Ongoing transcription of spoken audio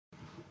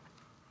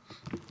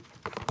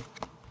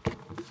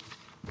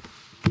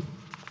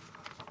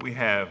We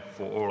have,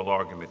 for oral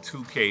argument,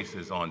 two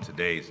cases on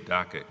today's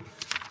docket.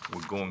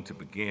 We're going to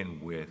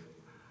begin with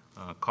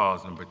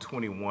cause number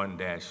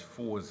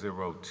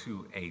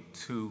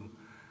 21-40282,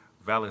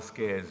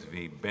 Velazquez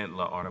v.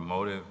 Bentley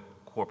Automotive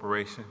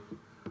Corporation.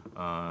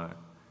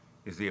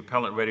 Is the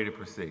appellant ready to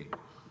proceed?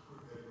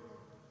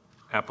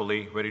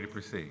 Appellee, ready to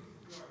proceed?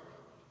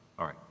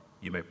 All right,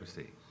 you may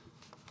proceed.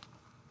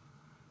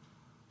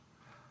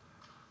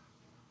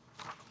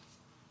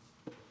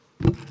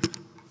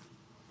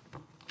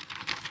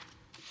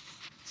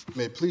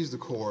 May it please the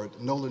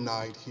court, Nolan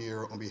Knight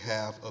here on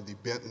behalf of the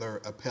Bentley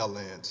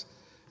appellant,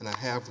 and I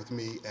have with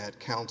me at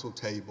counsel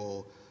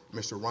table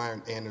Mr.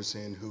 Ryan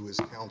Anderson, who is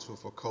counsel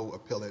for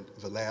co-appellant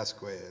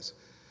Velazquez.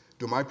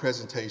 During my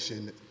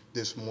presentation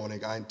this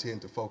morning, I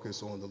intend to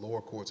focus on the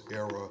lower court's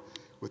error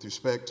with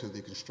respect to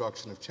the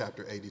construction of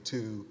Chapter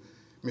 82.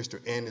 Mr.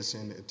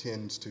 Anderson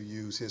intends to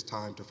use his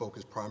time to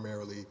focus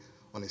primarily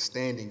on a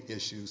standing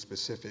issue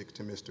specific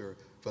to Mr.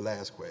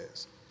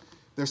 Velazquez.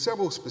 There are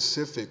several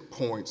specific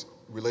points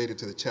related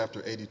to the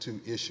Chapter 82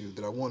 issue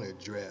that I want to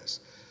address,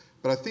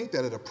 but I think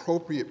that an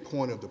appropriate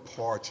point of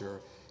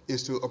departure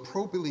is to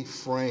appropriately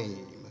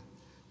frame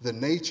the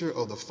nature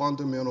of the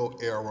fundamental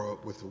error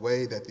with the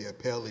way that the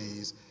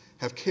appellees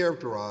have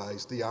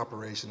characterized the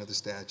operation of the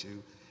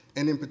statute,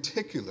 and in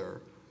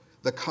particular,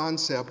 the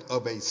concept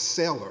of a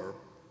seller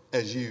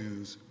as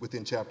used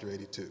within Chapter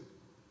 82.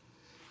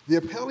 The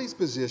appellee's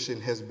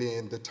position has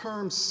been the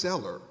term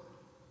seller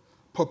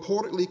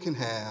purportedly can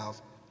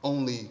have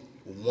only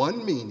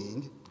one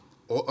meaning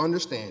or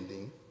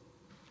understanding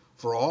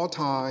for all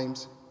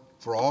times,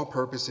 for all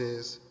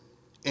purposes,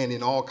 and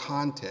in all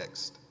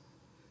contexts,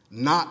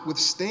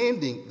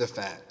 notwithstanding the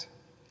fact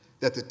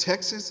that the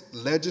Texas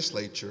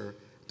legislature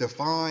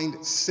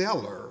defined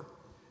seller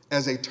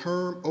as a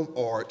term of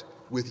art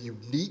with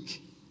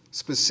unique,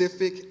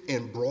 specific,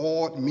 and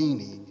broad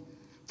meaning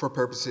for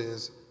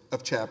purposes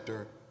of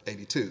Chapter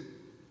 82.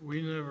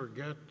 We never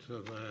get to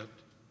that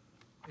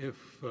if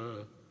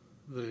the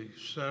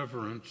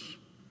severance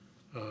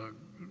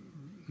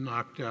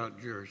knocked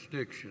out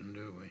jurisdiction,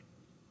 do we?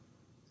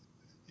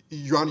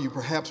 Your Honor, you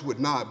perhaps would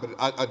not, but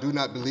I do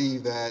not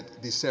believe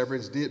that the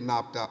severance did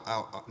knock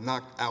out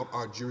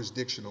our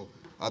jurisdictional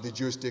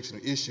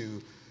issue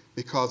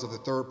because of the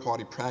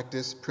third-party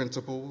practice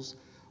principles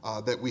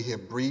that we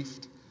have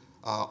briefed.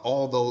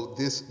 Although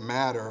this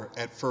matter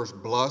at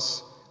first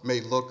blush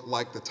may look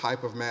like the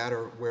type of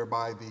matter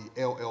whereby the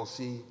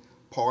LLC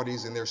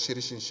parties and their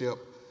citizenship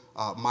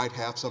might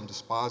have some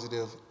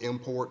dispositive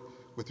import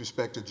with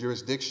respect to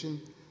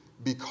jurisdiction,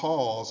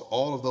 because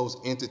all of those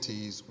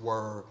entities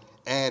were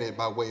added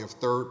by way of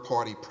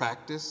third-party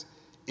practice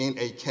in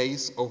a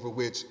case over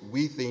which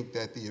we think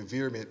that the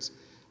averments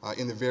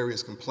in the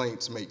various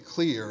complaints made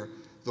clear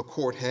the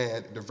court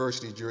had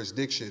diversity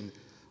jurisdiction.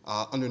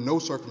 Under no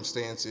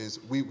circumstances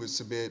we would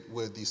submit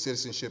with the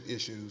citizenship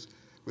issues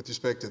with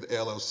respect to the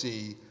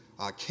LLC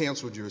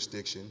cancel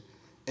jurisdiction.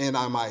 And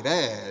I might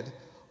add,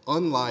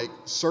 unlike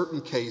certain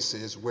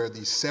cases where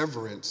the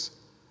severance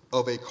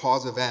of a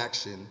cause of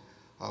action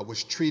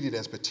was treated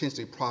as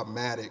potentially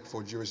problematic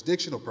for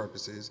jurisdictional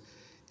purposes,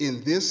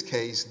 in this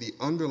case, the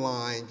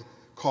underlying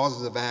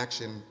causes of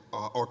action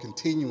are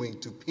continuing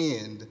to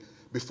pend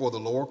before the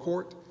lower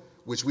court,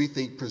 which we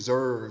think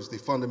preserves the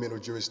fundamental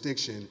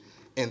jurisdiction,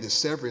 and the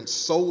severance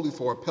solely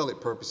for appellate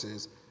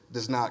purposes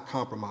does not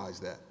compromise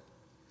that.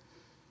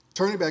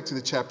 Turning back to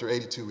the Chapter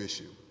 82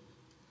 issue,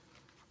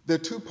 there are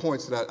 2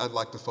 points that I'd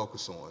like to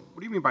focus on. What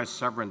do you mean by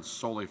severance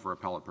solely for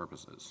appellate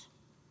purposes?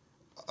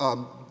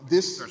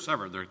 They're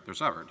severed. They're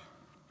severed.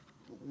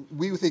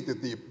 We would think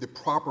that the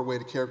proper way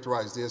to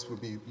characterize this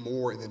would be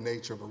more in the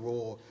nature of a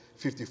Rule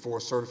 54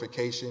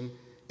 certification,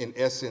 in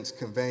essence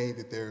conveying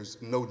that there's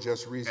no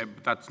just reason.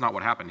 But that's not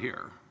what happened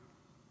here.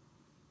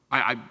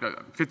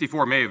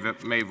 54 may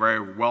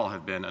very well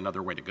have been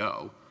another way to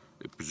go.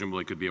 It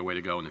presumably could be a way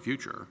to go in the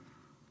future.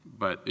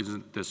 But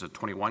isn't this a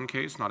 21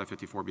 case, not a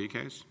 54B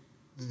case?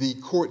 The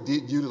court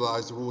did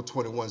utilize the Rule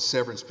 21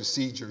 severance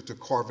procedure to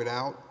carve it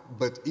out,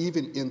 but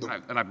even in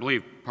the... And I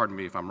believe, pardon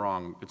me if I'm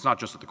wrong, it's not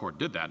just that the court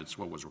did that, it's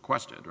what was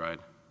requested, right?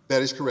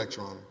 That is correct,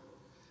 Your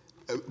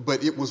Honor.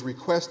 But it was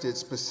requested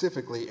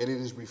specifically, and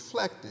it is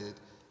reflected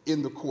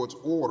in the court's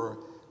order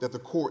that the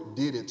court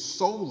did it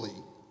solely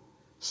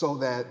so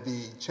that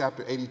the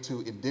Chapter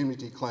 82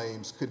 indemnity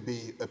claims could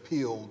be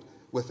appealed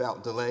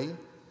without delay.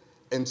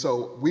 And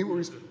so we were...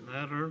 Does it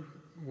matter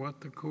what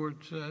the court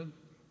said?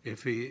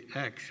 If he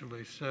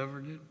actually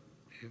severed it,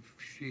 if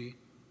she...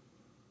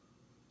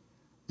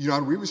 Your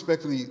Honor, we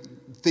respectfully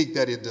think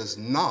that it does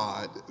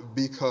not,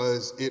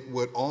 because it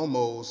would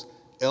almost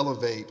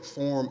elevate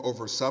form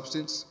over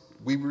substance,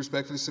 we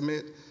respectfully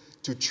submit,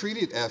 to treat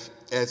it as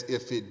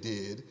if it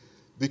did,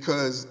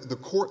 because the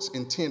court's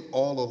intent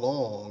all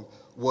along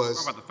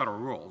was... What about the federal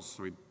rules?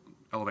 We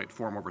elevate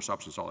form over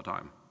substance all the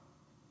time.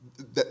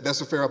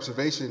 That's a fair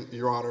observation,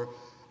 Your Honor,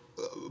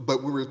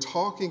 but we were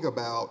talking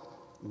about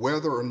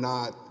whether or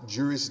not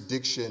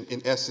jurisdiction,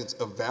 in essence,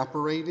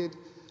 evaporated.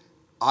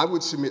 I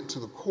would submit to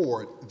the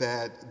court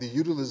that the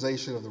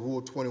utilization of the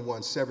Rule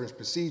 21 severance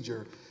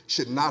procedure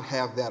should not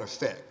have that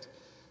effect,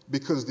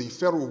 because the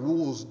federal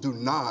rules do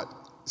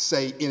not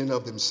say in and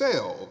of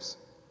themselves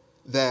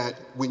that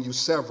when you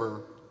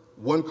sever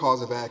one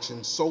cause of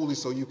action solely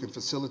so you can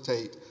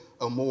facilitate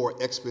a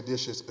more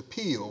expeditious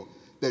appeal,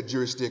 that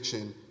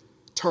jurisdiction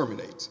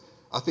terminates.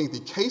 I think the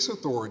case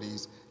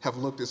authorities have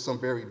looked at some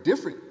very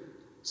different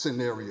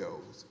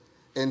scenarios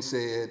and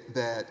said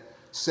that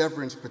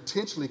severance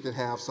potentially could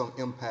have some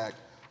impact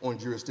on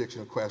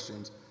jurisdictional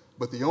questions,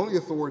 but the only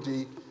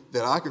authority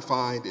that I could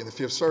find in the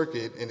Fifth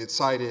Circuit, and it's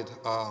cited,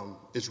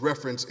 it's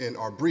referenced in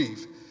our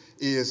brief,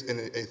 is an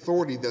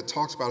authority that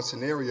talks about a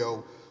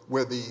scenario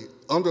where the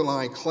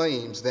underlying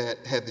claims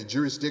that had the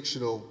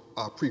jurisdictional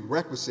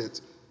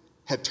prerequisites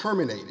had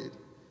terminated.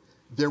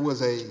 There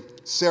was a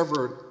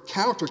severed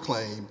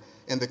counterclaim,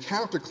 and the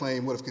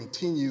counterclaim would have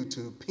continued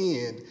to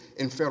pend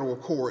in federal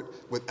court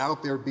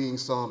without there being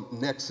some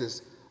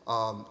nexus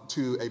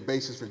to a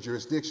basis for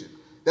jurisdiction.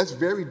 That's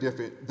very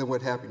different than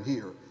what happened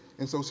here.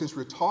 And so since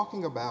we're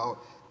talking about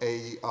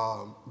a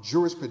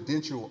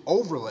jurisprudential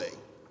overlay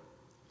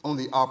on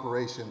the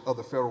operation of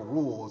the federal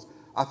rules,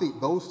 I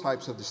think those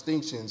types of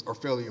distinctions are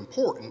fairly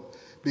important,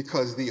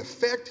 because the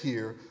effect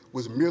here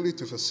was merely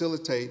to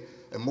facilitate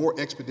a more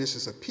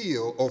expeditious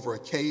appeal over a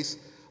case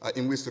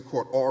in which the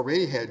court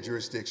already had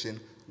jurisdiction,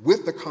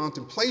 with the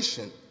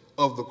contemplation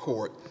of the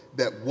court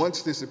that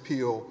once this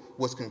appeal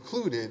was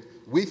concluded,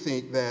 we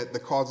think that the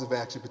cause of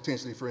action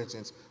potentially, for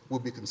instance, will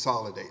be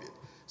consolidated.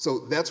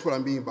 So that's what I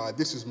mean by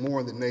this is more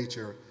in the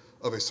nature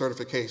of a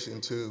certification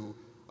to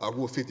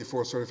Rule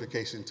 54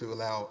 certification to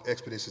allow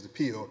expeditious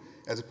appeal,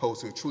 as opposed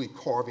to truly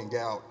carving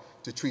out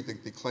to treat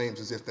the claims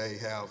as if they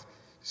have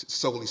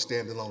solely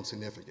standalone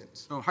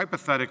significance. So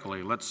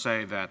hypothetically, let's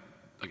say that,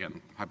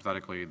 again,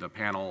 hypothetically, the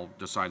panel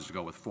decides to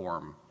go with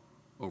form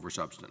over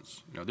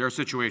substance. You know, there are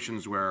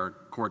situations where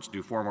courts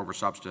do form over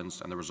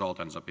substance and the result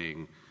ends up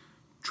being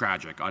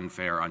tragic,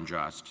 unfair,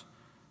 unjust.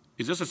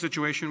 Is this a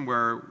situation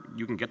where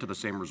you can get to the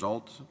same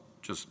result,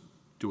 just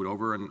do it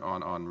over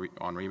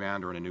on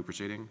remand or in a new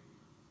proceeding?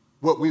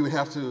 What we would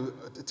have to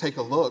take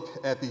a look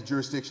at the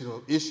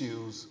jurisdictional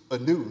issues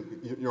anew,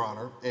 Your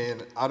Honor,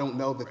 and I don't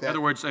know that that... In other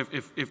words,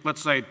 if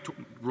let's say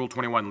Rule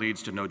 21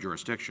 leads to no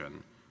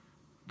jurisdiction,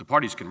 the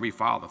parties can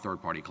refile the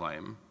third-party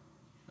claim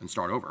and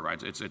start over,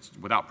 right? It's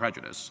without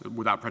prejudice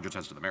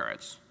as to the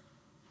merits.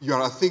 Your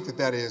Honor, I think that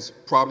that is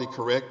probably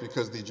correct,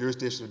 because the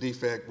jurisdictional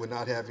defect would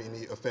not have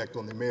any effect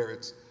on the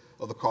merits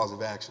of the cause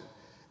of action.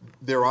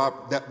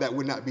 That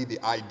would not be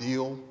the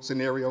ideal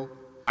scenario.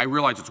 I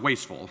realize it's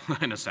wasteful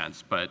in a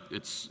sense, but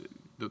it's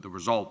the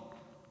result.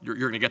 You're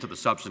going to get to the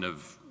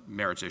substantive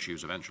merits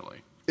issues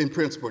eventually. In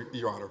principle,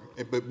 Your Honor,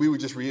 but we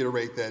would just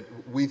reiterate that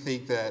we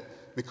think that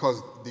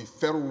because the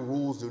federal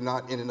rules do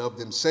not in and of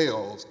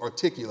themselves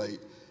articulate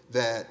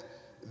that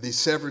the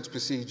severance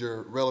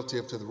procedure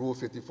relative to the Rule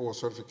 54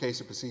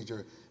 certification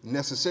procedure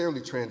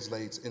necessarily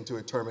translates into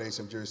a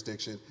termination of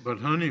jurisdiction. But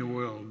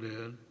Honeywell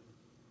did.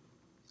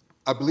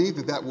 I believe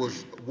that that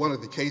was one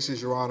of the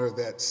cases, Your Honor,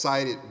 that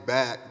cited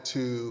back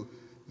to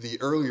the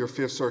earlier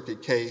Fifth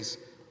Circuit case,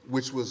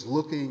 which was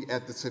looking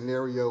at the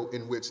scenario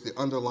in which the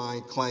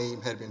underlying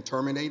claim had been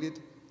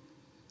terminated.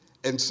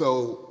 And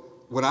so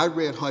when I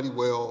read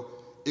Honeywell,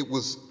 it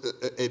was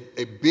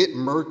a bit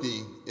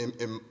murky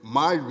in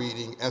my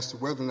reading as to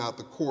whether or not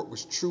the court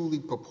was truly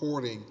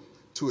purporting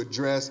to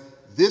address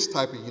this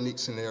type of unique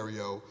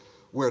scenario,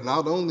 where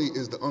not only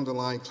is the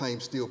underlying claim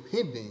still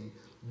pending,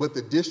 but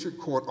the district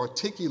court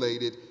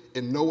articulated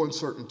in no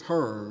uncertain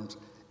terms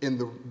in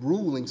the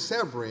ruling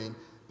severing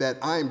that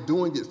I am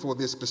doing it for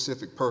this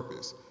specific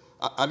purpose.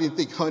 I didn't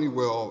think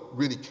Honeywell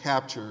really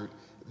captured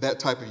that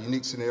type of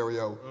unique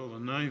scenario. Well, the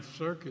Ninth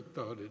Circuit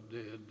thought it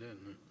did,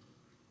 didn't it?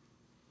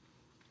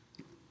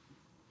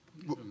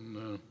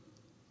 And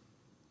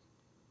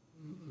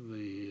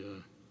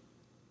the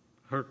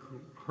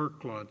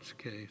Herklotz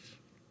case.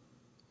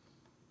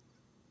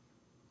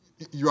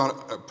 Your Honor,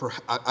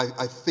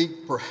 I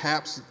think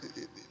perhaps,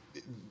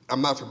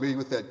 I'm not familiar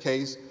with that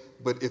case,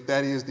 but if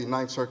that is the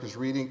Ninth Circuit's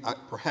reading,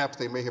 perhaps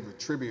they may have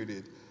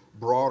attributed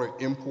broader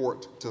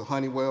import to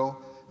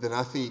Honeywell than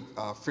I think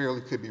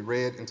fairly could be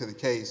read into the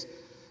case,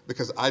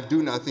 because I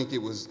do not think it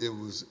was,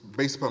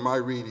 based upon my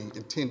reading,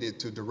 intended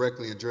to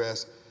directly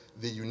address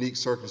the unique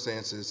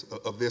circumstances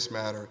of this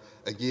matter,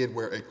 again,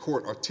 where a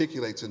court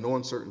articulates in no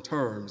uncertain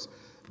terms,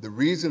 the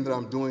reason that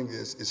I'm doing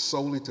this is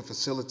solely to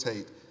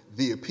facilitate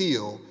the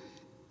appeal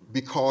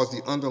because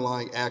the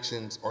underlying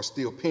actions are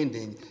still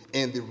pending,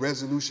 and the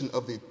resolution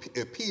of the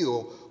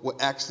appeal will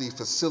actually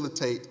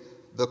facilitate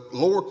the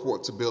lower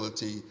court's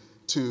ability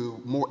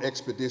to more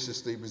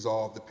expeditiously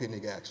resolve the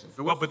pending actions.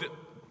 Well, but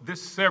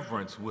this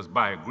severance was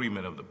by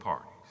agreement of the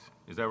parties.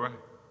 Is that right?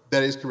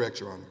 That is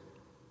correct, Your Honor.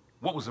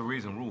 What was the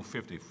reason Rule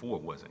 54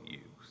 wasn't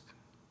used?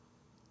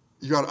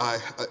 Your Honor,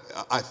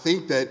 I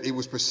think that it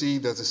was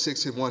perceived as a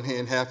 6 in one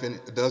hand, half in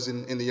a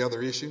dozen in the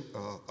other issue,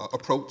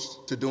 approach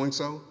to doing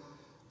so.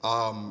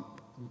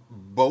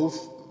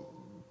 Both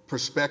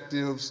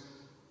perspectives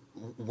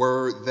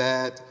were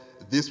that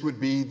this would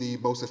be the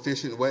most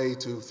efficient way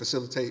to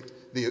facilitate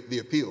the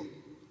appeal.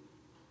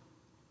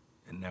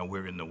 And now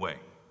we're in the way.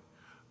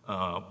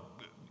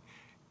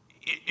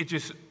 It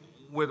just,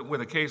 where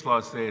the case law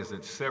says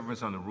that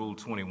severance under Rule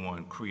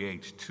 21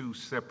 creates two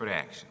separate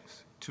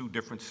actions, two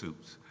different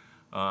suits.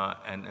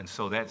 And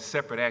so that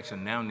separate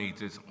action now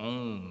needs its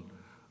own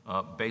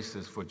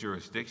basis for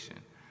jurisdiction.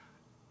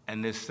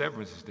 And this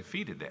severance has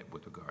defeated that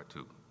with regard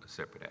to a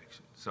separate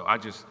action. So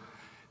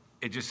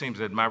it just seems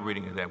that my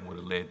reading of that would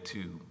have led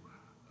to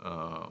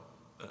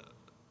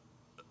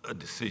a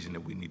decision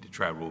that we need to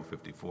try Rule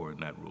 54 and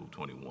not Rule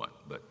 21.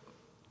 But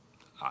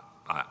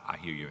I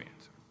hear your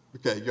answer.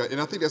 Okay, yeah, and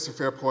I think that's a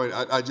fair point.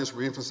 I just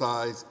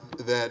reemphasize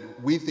that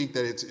we think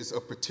that it's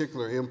of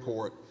particular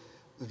import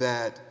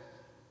that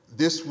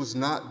this was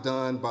not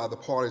done by the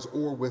parties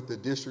or with the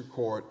district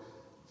court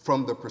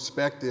from the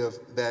perspective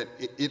that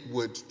it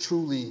would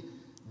truly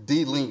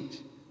delink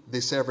the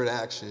severed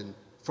action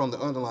from the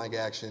underlying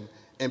action.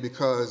 And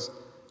because,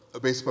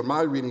 based upon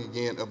my reading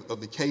again of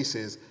the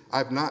cases,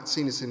 I've not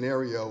seen a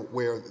scenario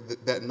where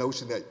that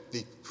notion that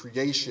the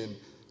creation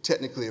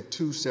technically of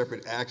two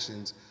separate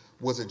actions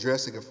was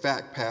addressing a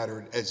fact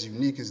pattern as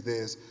unique as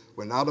this,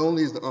 where not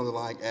only is the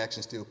underlying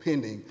action still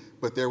pending,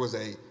 but there was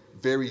a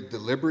very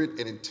deliberate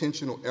and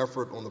intentional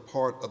effort on the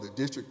part of the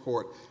district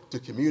court to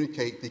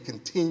communicate the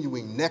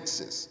continuing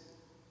nexus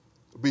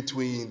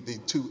between the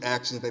two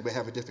actions. They may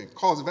have a different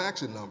cause of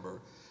action number,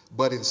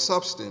 but in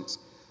substance,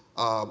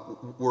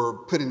 we're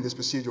put in this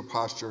procedural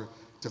posture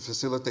to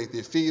facilitate the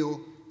appeal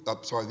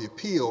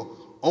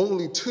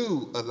only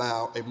to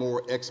allow a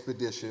more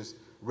expeditious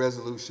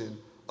resolution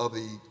of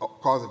the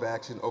cause of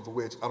action over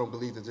which I don't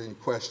believe there's any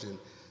question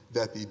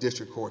that the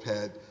district court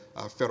had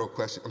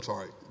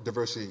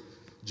diversity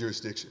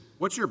jurisdiction.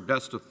 What's your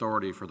best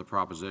authority for the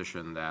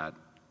proposition that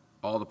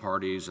all the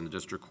parties in the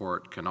district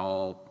court can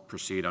all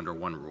proceed under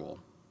one rule,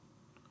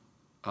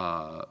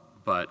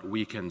 but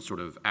we can sort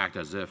of act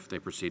as if they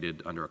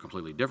proceeded under a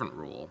completely different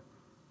rule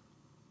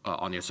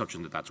on the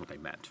assumption that that's what they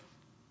meant?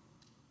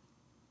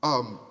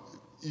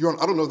 Your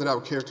Honor, I don't know that I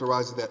would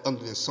characterize that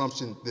under the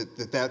assumption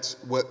that that's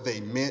what they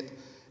meant.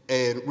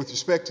 And with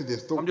respect to the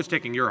authority— I'm just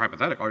taking your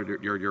hypothetical,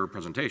 your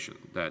presentation,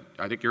 that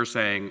I think you're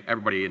saying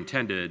everybody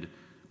intended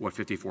what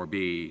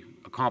 54B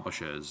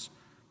accomplishes,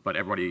 but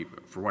everybody,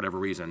 for whatever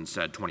reason,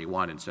 said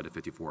 21 instead of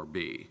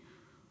 54B.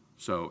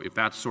 So if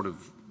that's sort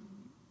of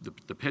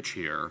the pitch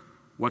here,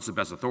 what's the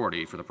best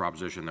authority for the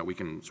proposition that we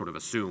can sort of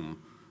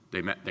assume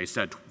they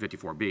said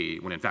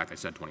 54B when in fact they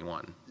said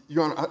 21?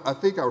 Your Honor, I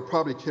think I would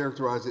probably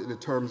characterize it in the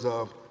terms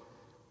of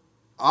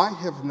I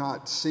have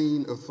not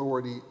seen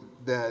authority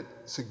that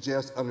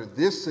suggests under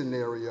this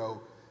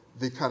scenario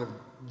the kind of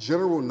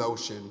general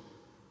notion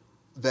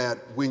that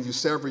when you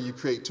sever, you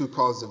create two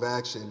causes of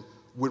action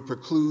would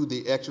preclude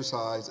the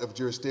exercise of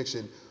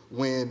jurisdiction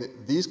when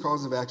these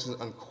causes of action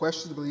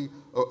unquestionably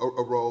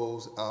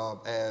arose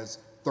as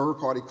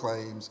third-party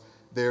claims.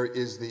 There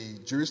is the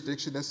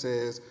jurisdiction that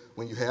says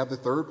when you have the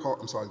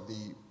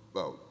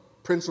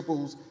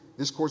principles,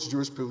 this court's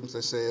jurisprudence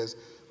that says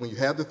when you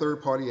have the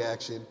third-party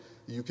action,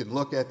 you can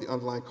look at the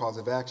underlying cause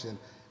of action.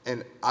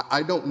 And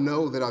I don't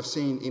know that I've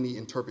seen any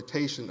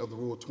interpretation of the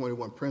Rule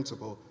 21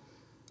 principle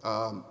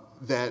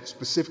that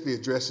specifically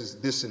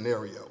addresses this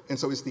scenario. And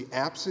so it's the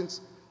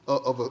absence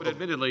of a— But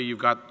admittedly, you've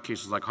got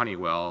cases like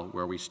Honeywell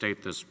where we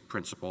state this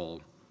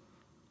principle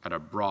at a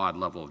broad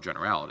level of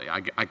generality. I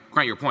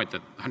grant your point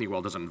that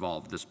Honeywell doesn't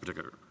involve this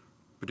particular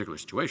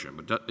situation,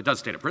 but it does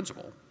state a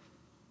principle.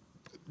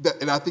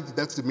 And I think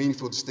that's the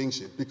meaningful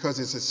distinction because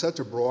it's at such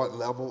a broad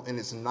level and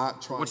it's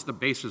not trying— What's the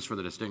basis for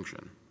the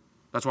distinction?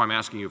 That's why I'm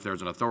asking you if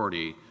there's an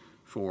authority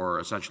for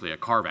essentially a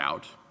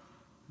carve-out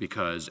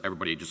because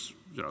everybody just,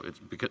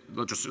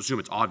 let's just assume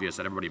it's obvious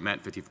that everybody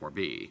meant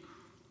 54B.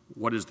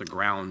 What is the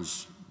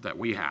grounds that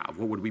we have?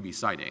 What would we be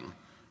citing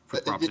for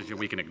the proposition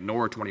we can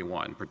ignore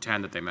 21,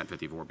 pretend that they meant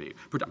 54B?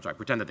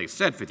 Pretend that they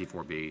said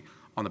 54B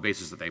on the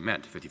basis that they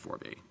meant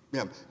 54B.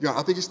 Yeah,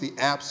 I think it's the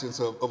absence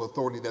of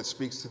authority that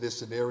speaks to this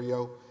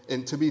scenario,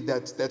 and to me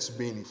that's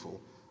meaningful.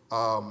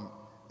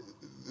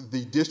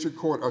 The district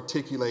court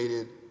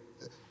articulated,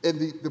 and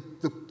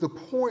the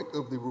point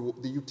of the rule,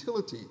 the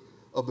utility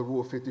of the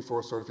Rule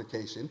 54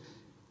 certification,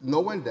 no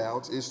one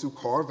doubts, is to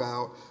carve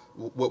out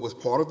what was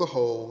part of the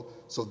whole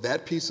so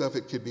that piece of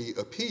it could be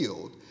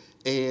appealed.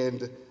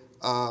 And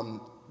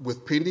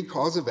with pending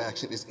cause of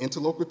action, it's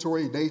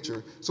interlocutory in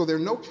nature, so there are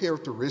no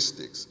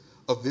characteristics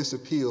of this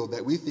appeal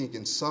that we think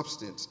in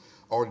substance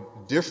are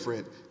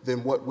different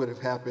than what would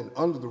have happened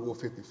under the Rule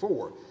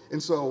 54.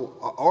 And so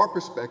our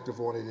perspective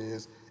on it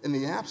is, in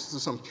the absence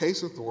of some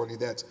case authority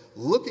that's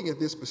looking at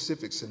this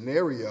specific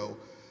scenario,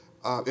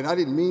 and I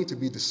didn't mean to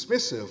be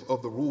dismissive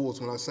of the rules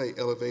when I say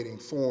elevating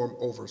form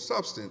over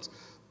substance,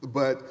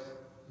 but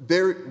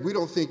we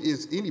don't think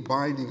is any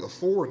binding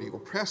authority or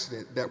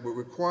precedent that would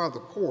require the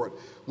court,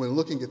 when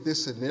looking at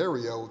this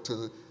scenario,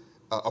 to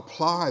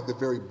apply the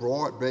very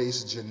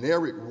broad-based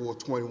generic Rule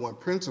 21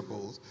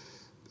 principles,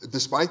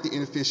 despite the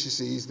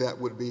inefficiencies that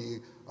would be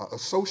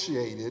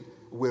associated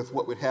with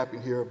what would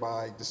happen here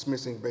by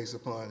dismissing based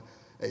upon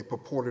a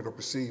purported or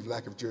perceived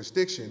lack of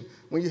jurisdiction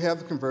when you have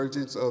the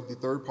convergence of the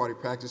third-party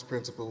practice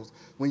principles,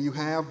 when you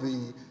have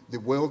the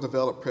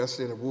well-developed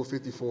precedent of Rule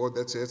 54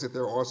 that says that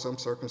there are some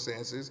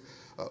circumstances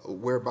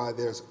whereby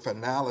there's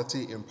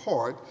finality in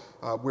part,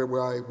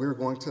 whereby we're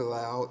going to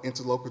allow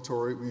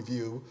interlocutory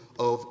review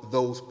of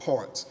those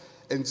parts.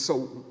 And so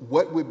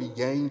what would be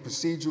gained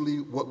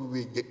procedurally, what would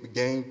be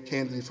gained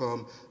candidly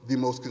from the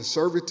most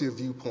conservative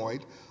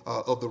viewpoint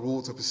of the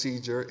rules of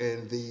procedure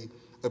and the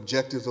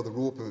objectives of the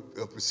rule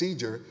of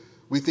procedure,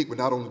 we think would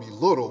not only be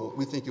little,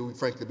 we think it would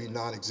frankly be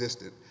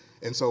non-existent.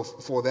 And so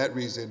for that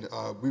reason,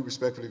 we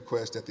respectfully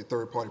request that the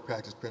third-party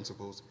practice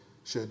principles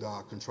should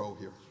control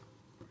here.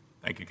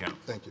 Thank you, Counsel.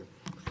 Thank you.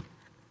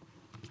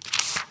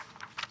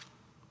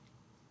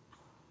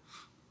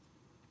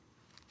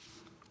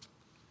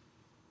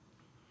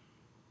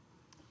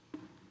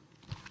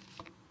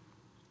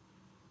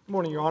 Good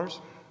morning, Your Honors.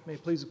 May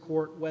it please the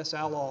Court, Wes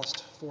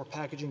Alost for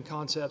Packaging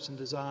Concepts and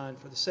Design.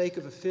 For the sake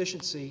of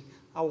efficiency,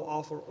 I will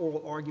offer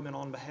oral argument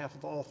on behalf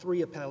of all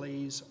three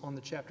appellees on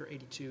the Chapter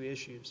 82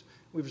 issues.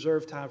 We've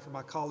reserved time for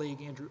my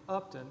colleague, Andrew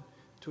Upton,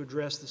 to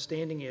address the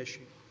standing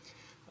issue.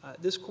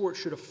 This Court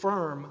should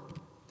affirm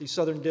the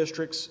Southern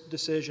District's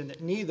decision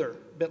that neither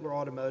Bittler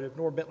Automotive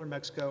nor Bittler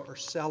Mexico are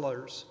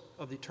sellers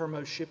of the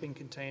Termos shipping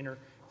container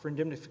for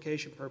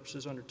indemnification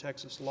purposes under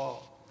Texas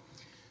law.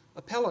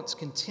 Appellants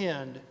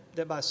contend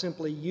that by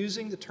simply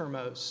using the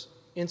Termos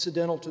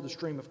incidental to the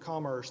stream of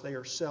commerce, they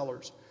are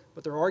sellers,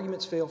 but their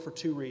arguments fail for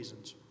two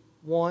reasons.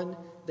 One,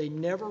 they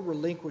never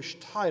relinquish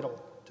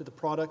title to the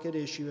product at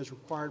issue as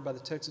required by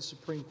the Texas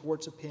Supreme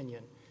Court's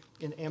opinion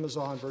in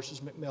Amazon versus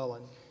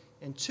McMillan.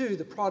 And two,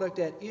 the product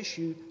at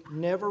issue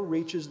never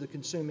reaches the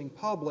consuming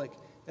public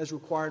as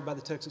required by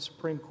the Texas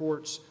Supreme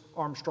Court's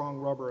Armstrong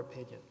Rubber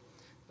opinion.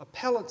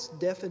 Appellant's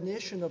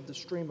definition of the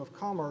stream of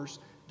commerce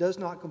does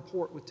not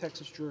comport with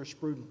Texas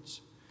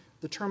jurisprudence.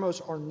 The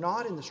Termos are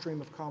not in the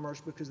stream of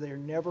commerce because they are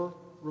never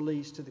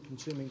released to the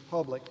consuming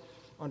public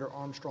under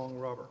Armstrong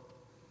Rubber.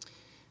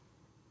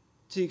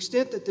 To the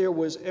extent that there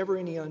was ever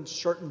any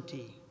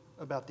uncertainty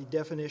about the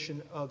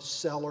definition of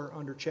seller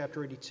under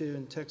Chapter 82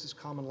 in Texas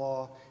common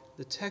law,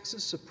 the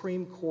Texas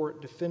Supreme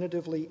Court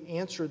definitively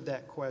answered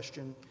that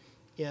question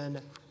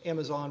in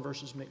Amazon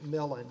versus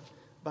McMillan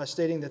by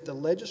stating that the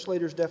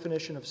legislator's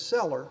definition of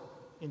seller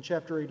in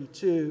Chapter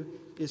 82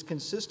 is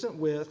consistent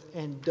with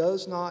and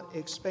does not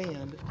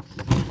expand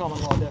the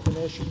common law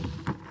definition.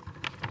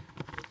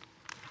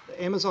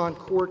 The Amazon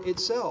court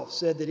itself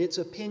said that its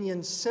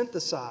opinion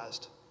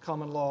synthesized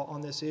common law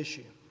on this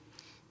issue.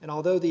 And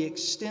although the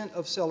extent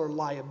of seller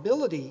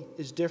liability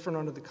is different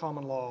under the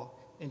common law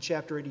in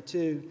Chapter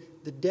 82,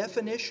 the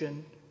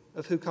definition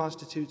of who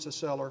constitutes a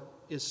seller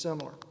is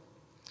similar.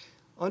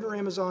 Under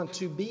Amazon,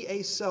 to be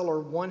a seller,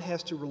 one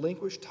has to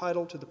relinquish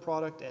title to the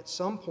product at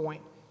some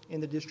point in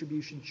the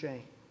distribution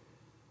chain.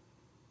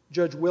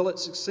 Judge Willett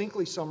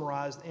succinctly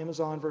summarized the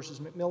Amazon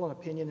versus McMillan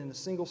opinion in a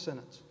single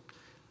sentence.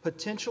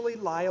 Potentially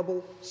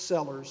liable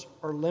sellers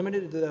are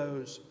limited to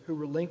those who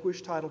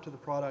relinquish title to the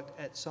product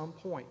at some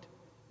point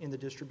in the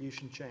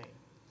distribution chain.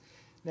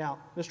 Now,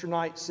 Mr.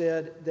 Knight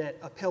said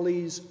that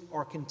appellees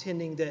are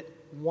contending that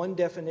one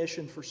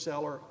definition for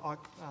seller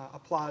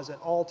applies at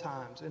all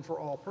times and for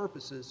all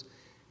purposes,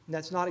 and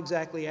that's not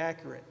exactly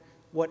accurate.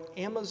 What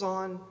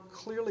Amazon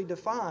clearly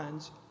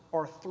defines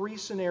are three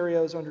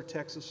scenarios under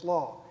Texas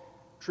law.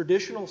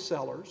 Traditional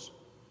sellers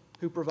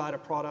who provide a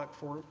product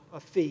for a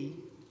fee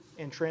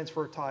and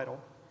transfer title,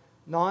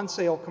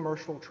 non-sale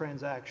commercial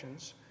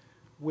transactions,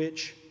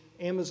 which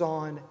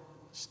Amazon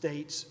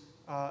states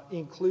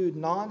include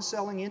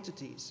non-selling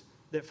entities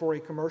that for a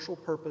commercial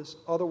purpose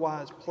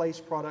otherwise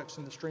place products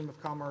in the stream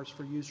of commerce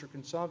for use or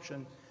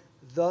consumption,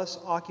 thus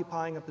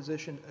occupying a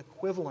position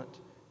equivalent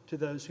to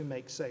those who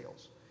make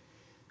sales.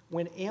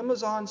 When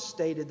Amazon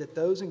stated that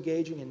those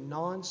engaging in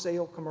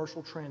non-sale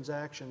commercial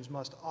transactions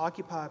must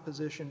occupy a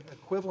position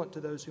equivalent to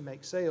those who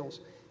make sales,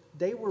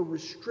 they were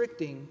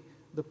restricting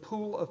the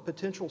pool of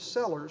potential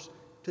sellers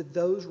to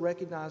those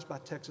recognized by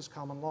Texas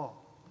common law.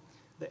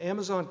 The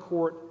Amazon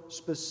court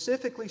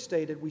specifically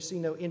stated, we see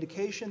no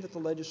indication that the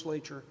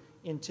legislature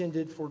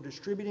intended for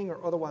distributing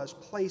or otherwise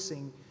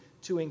placing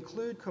to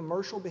include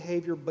commercial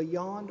behavior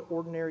beyond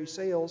ordinary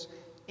sales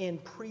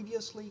and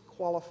previously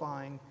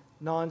qualifying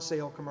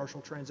non-sale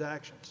commercial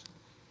transactions.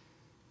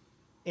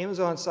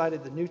 Amazon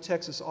cited the New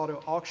Texas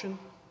Auto Auction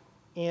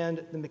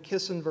and the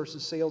McKisson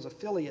versus Sales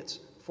Affiliates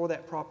for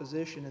that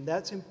proposition, and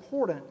that's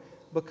important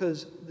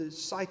because the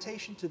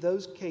citation to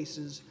those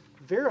cases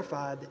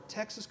verified that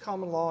Texas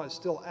common law is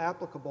still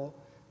applicable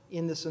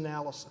in this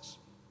analysis.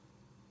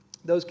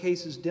 Those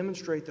cases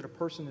demonstrate that a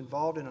person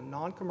involved in a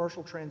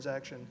non-commercial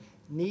transaction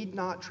need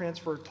not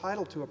transfer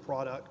title to a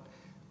product,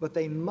 but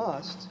they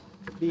must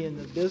be in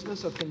the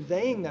business of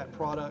conveying that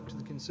product to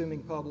the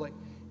consuming public,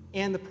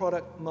 and the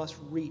product must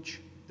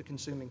reach the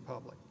consuming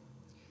public.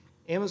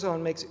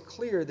 Amazon makes it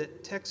clear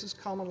that Texas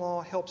common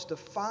law helps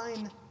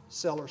define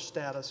seller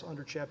status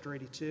under Chapter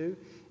 82,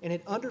 and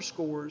it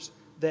underscores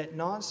that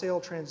non-sale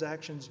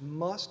transactions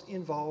must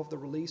involve the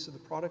release of the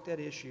product at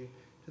issue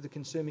to the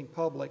consuming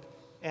public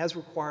as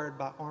required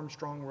by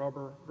Armstrong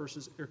Rubber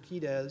versus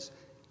Urquidez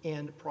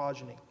and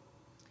progeny.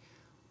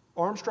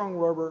 Armstrong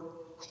Rubber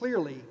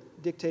clearly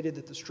dictated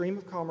that the stream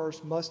of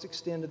commerce must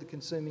extend to the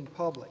consuming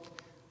public.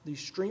 The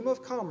stream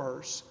of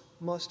commerce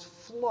must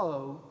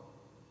flow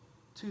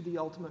to the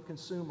ultimate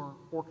consumer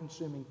or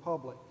consuming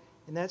public.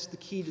 And that's the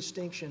key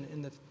distinction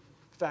in the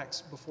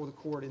facts before the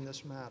court in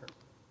this matter.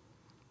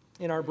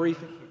 In our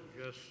briefing... Can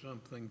I suggest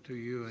something to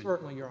you?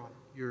 Certainly, Your Honor.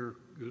 You're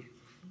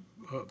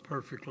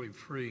perfectly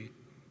free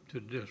to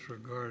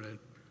disregard it,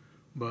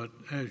 but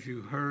as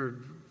you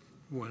heard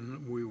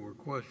when we were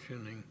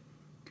questioning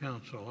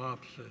counsel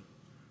opposite,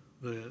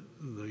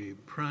 the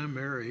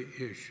primary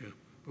issue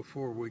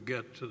before we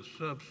get to the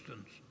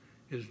substance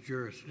is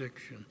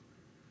jurisdiction.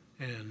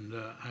 And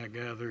I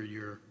gather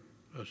your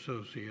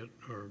associate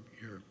or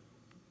your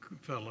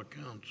fellow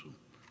counsel,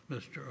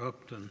 Mr.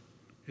 Upton,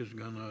 is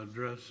going to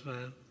address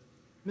that.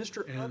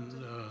 Mr.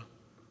 And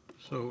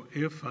so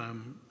if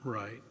I'm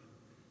right,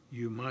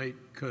 you might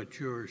cut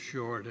yours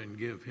short and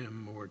give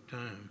him more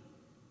time.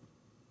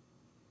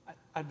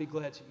 I'd be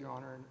glad to, Your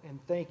Honor, and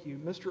thank you.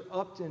 Mr.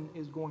 Upton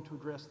is going to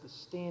address the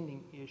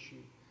standing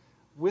issue.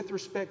 With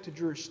respect to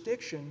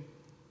jurisdiction,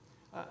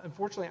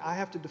 unfortunately, I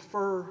have to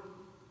defer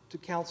to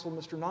counsel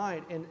Mr.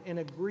 Knight and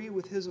agree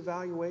with his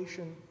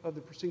evaluation of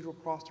the procedural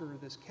posture of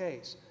this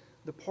case.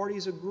 The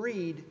parties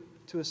agreed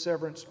to a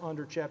severance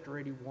under Chapter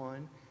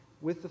 81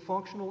 with the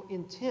functional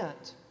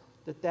intent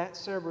that that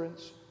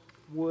severance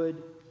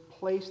would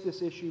place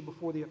this issue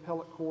before the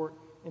appellate court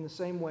in the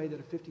same way that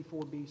a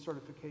 54B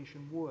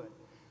certification would.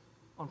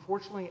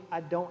 Unfortunately,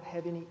 I don't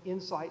have any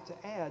insight to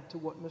add to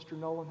what Mr.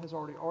 Nolan has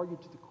already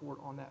argued to the court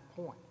on that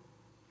point.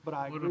 But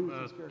I agree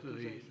with his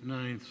characterization. What about the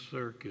Ninth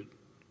Circuit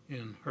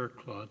in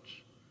Herklotz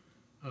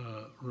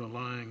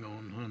relying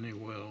on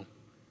Honeywell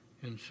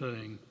and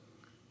saying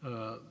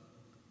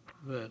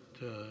that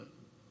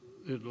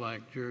it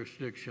lacked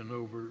jurisdiction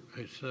over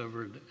a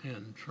severed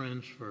and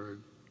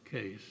transferred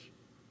case?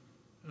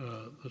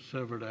 The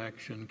severed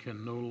action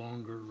can no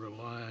longer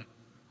rely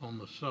on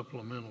the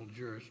supplemental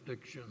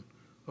jurisdiction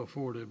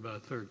afforded by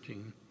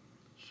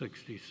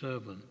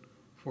 1367,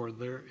 for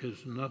there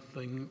is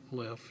nothing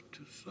left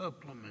to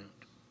supplement.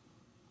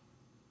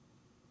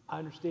 I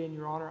understand,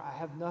 Your Honor. I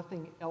have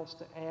nothing else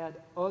to add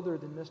other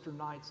than Mr.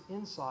 Knight's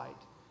insight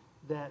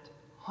that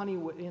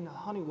in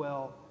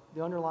Honeywell,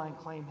 the underlying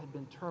claim had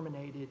been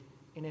terminated,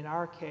 and in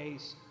our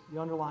case, the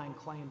underlying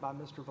claim by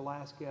Mr.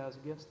 Velazquez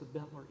against the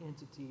Bentler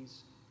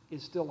entities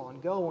is still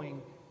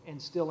ongoing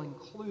and still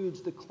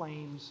includes the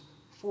claims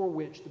for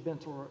which the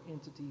Bentler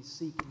entities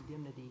seek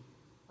indemnity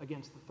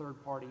against the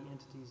third-party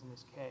entities in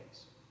this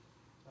case.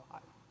 So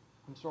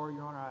I'm sorry,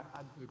 Your Honor,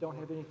 I don't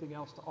have anything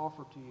else to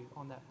offer to you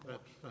on that point.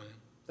 That's fine.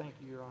 Thank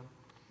you, Your Honor.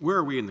 Where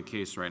are we in the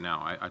case right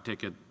now? I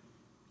take it,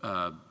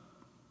 sorry,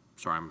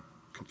 I'm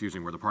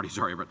confusing where the parties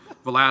are here, but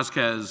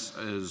Velazquez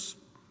is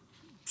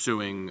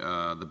suing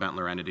the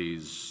Bentler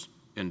entities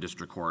in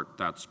district court.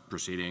 That's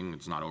proceeding.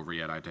 It's not over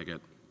yet, I take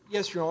it?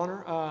 Yes, Your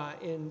Honor.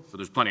 So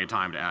there's plenty of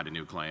time to add a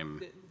new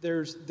claim.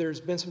 There's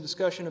been some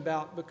discussion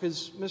about,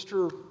 because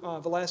Mr.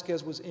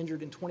 Velazquez was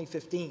injured in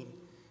 2015.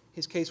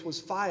 His case was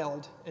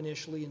filed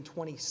initially in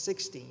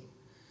 2016.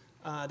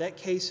 That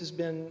case has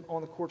been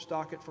on the court's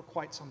docket for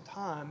quite some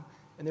time,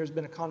 and there's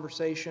been a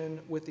conversation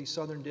with the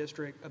Southern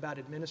District about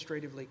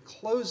administratively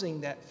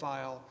closing that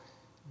file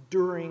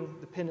during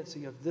the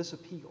pendency of this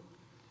appeal.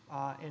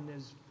 And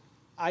as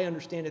I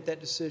understand it, that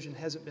decision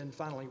hasn't been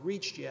finally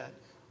reached yet.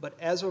 But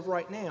as of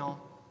right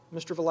now,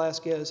 Mr.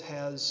 Velazquez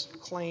has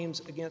claims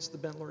against the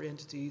Bentler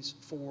entities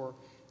for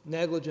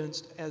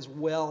negligence as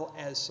well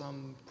as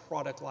some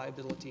product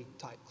liability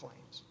type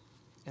claims.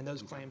 And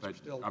those claims are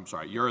still... I'm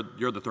sorry, you're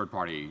the third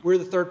party. We're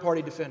the third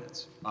party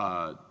defendants.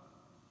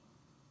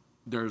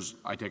 There's,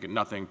 I take it,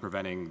 nothing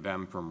preventing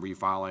them from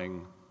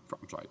refiling,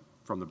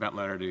 from the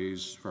Bentler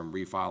entities from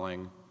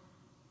refiling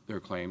their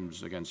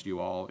claims against you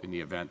all in the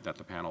event that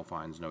the panel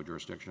finds no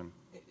jurisdiction?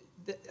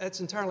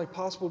 That's entirely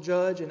possible,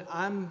 Judge, and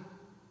I'm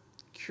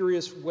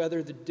curious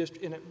whether the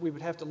district, and we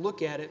would have to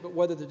look at it, but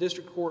whether the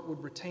district court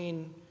would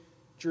retain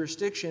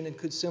jurisdiction and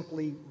could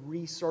simply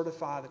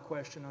recertify the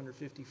question under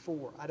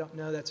 54. I don't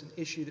know. That's an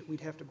issue that we'd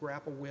have to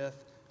grapple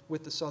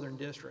with the Southern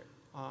District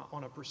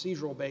on a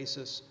procedural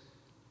basis,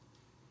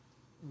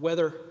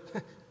 whether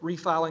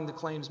refiling the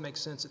claims makes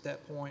sense at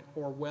that point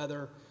or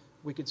whether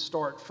we could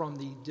start from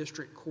the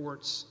district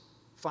court's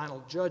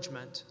final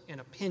judgment and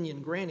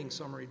opinion granting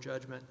summary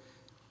judgment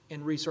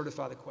and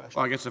recertify the question.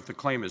 Well, I guess if the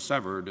claim is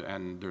severed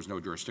and there's no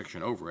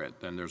jurisdiction over it,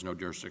 then there's no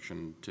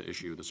jurisdiction to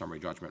issue the summary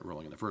judgment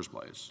ruling in the first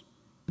place.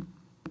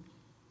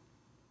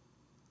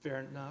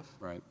 Fair enough.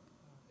 Right.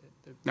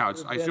 Now,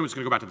 I assume it's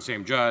going to go back to the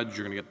same judge.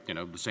 You're going to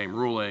get, the same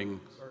ruling.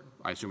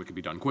 I assume it can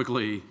be done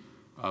quickly.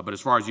 But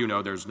as far as you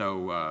know, there's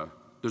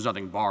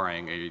nothing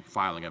barring a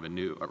filing of a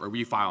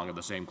refiling of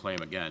the same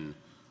claim again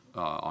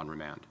on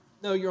remand.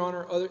 No, Your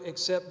Honor,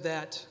 except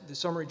that the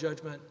summary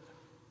judgment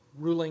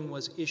ruling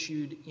was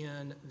issued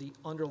in the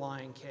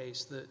underlying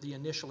case, the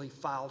initially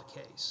filed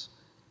case.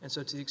 And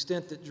so to the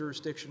extent that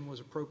jurisdiction was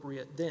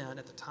appropriate then,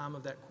 at the time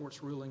of that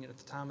court's ruling and at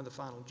the time of the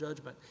final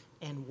judgment,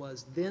 and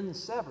was then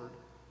severed,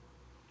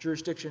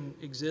 jurisdiction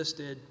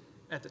existed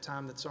at the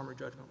time that summary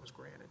judgment was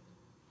granted.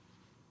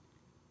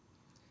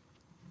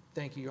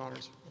 Thank you, Your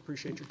Honors.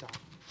 Appreciate your time.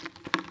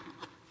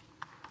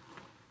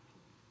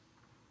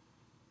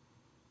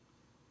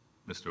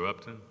 Mr.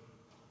 Upton?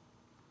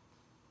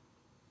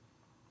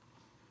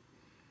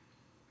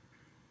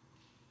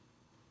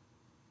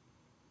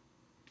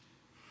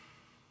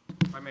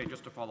 If I may,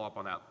 just to follow up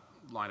on that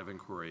line of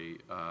inquiry,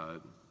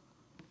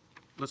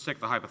 let's take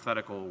the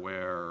hypothetical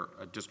where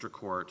a district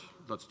court,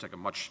 let's take a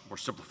much more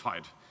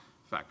simplified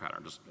fact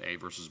pattern, just A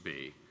versus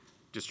B.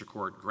 District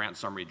court grants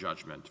summary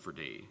judgment for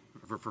D,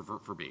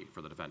 for B,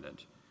 for the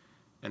defendant.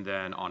 And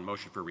then on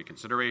motion for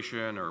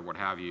reconsideration or what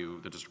have you,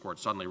 the district court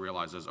suddenly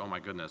realizes, oh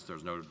my goodness,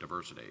 there's no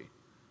diversity.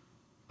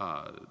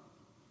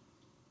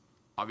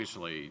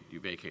 Obviously, you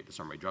vacate the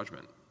summary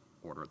judgment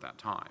order at that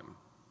time.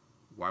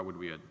 Why would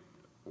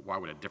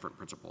a different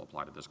principle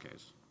apply to this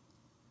case?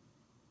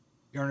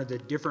 Your Honor, the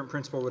different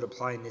principle would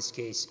apply in this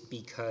case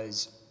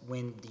because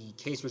when the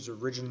case was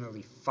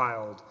originally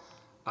filed,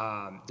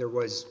 there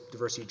was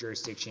diversity of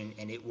jurisdiction,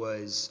 and it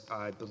was,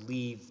 I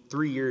believe,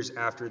 3 years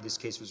after this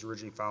case was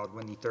originally filed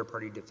when the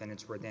third-party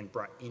defendants were then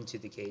brought into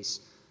the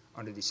case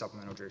under the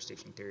supplemental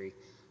jurisdiction theory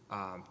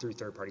through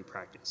third-party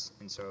practice.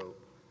 And so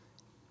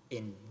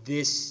in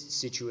this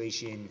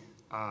situation,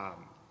 I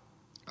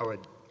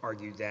would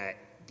argue that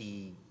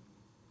the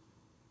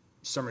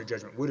summary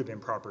judgment would have been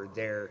proper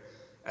there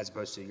as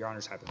opposed to Your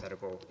Honor's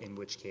hypothetical, in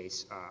which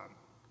case,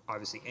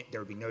 obviously,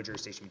 there would be no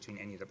jurisdiction between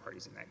any of the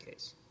parties in that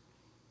case.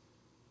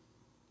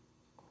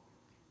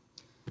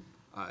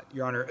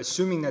 Your Honor,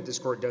 assuming that this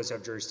court does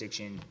have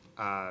jurisdiction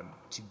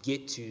to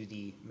get to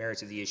the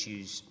merits of the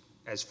issues,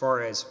 as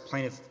far as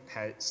plaintiff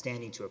has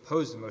standing to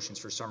oppose the motions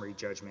for summary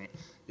judgment,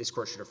 this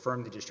court should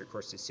affirm the district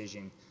court's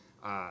decision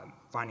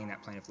finding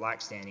that plaintiff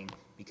lacks standing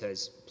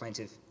because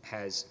plaintiff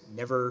has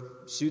never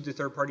sued the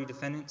third-party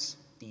defendants.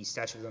 The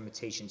statute of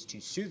limitations to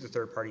sue the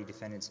third-party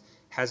defendants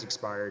has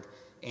expired,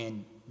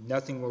 and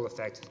nothing will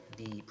affect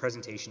the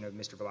presentation of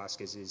Mr.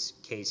 Velazquez's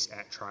case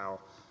at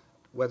trial,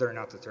 whether or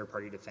not the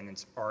third-party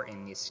defendants are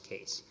in this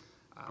case.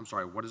 I'm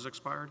sorry, what is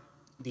expired?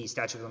 The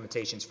statute of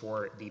limitations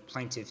for the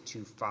plaintiff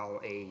to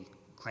file a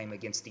claim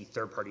against the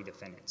third-party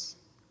defendants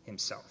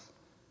himself.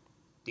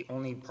 The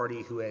only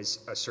party who has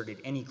asserted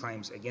any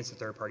claims against the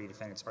third-party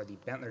defendants are the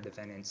Bentler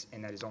defendants,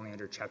 and that is only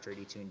under Chapter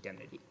 82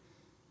 indemnity.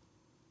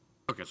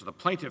 Okay, so the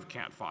plaintiff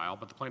can't file,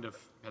 but the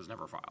plaintiff has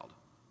never filed.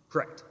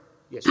 Correct.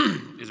 Yes, Your Honor.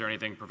 Is there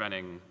anything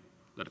preventing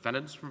the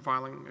defendants from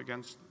filing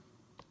against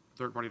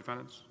third-party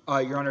defendants?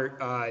 Your Honor,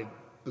 I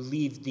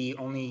believe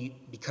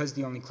because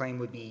the only claim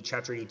would be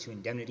Chapter 82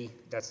 indemnity,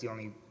 that's the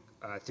only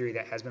theory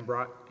that has been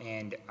brought,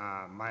 and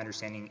my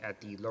understanding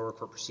at the lower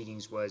court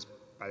proceedings was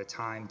by the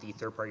time the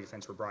third-party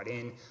defendants were brought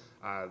in,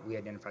 we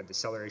identified the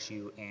seller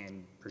issue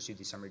and pursued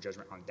the summary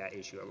judgment on that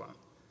issue alone.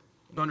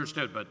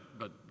 Understood, but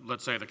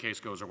let's say the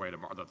case goes away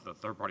tomorrow, the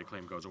third-party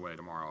claim goes away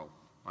tomorrow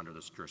under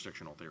this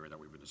jurisdictional theory that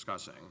we've been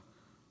discussing.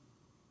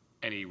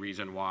 Any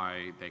reason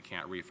why they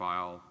can't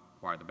refile,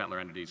 why the Bentler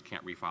entities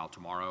can't refile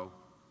tomorrow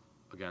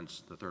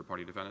against the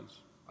third-party defendants?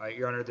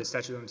 Your Honor, the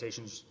statute of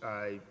limitations,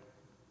 I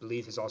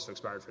believe, has also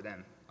expired for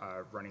them,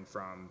 running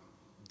from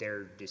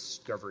their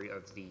discovery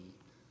of the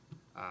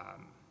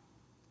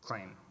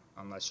claim,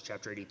 unless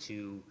Chapter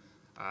 82,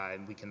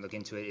 and we can look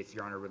into it if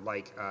Your Honor would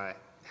like,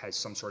 has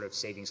some sort of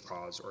savings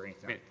clause or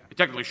anything like that. It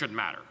technically shouldn't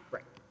matter.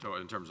 Right. So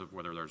in terms of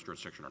whether there's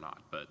jurisdiction or not,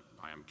 but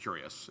I am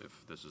curious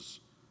if this is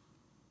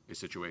a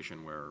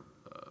situation where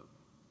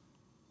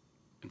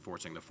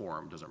enforcing the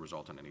forum doesn't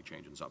result in any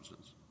change in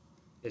substance.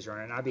 Yes, Your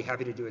Honor, and I'd be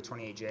happy to do a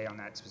 28J on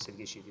that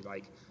specific issue if you'd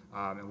like,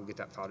 and we'll get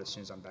that filed as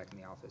soon as I'm back in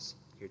the office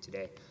here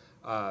today.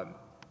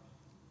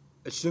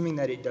 Assuming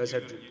that it does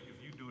have... If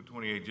you do a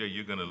 28J,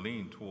 you're going to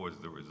lean towards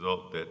the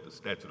result that the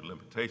statute of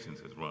limitations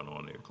has run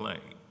on their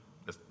claim.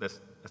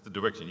 That's the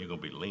direction you're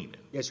going to be leaning.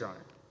 Yes, Your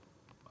Honor.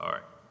 All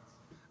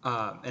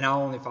right. And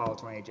I'll only file a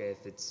 28J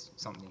if it's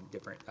something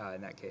different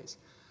in that case.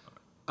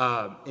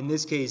 In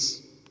this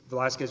case,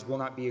 Velazquez will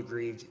not be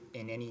aggrieved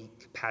in any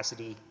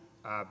capacity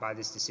by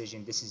this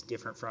decision. This is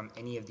different from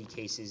any of the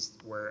cases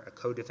where a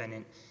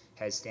co-defendant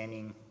has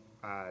standing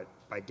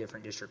by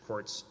different district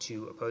courts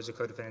to oppose a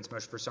co-defendant's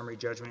motion for summary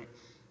judgment.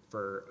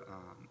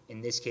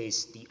 In this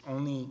case, the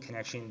only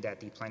connection that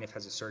the plaintiff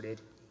has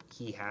asserted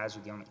he has,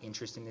 or the only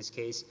interest in this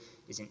case,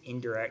 is an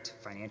indirect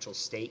financial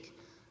stake.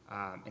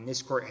 And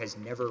this court has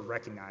never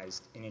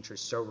recognized an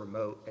interest so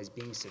remote as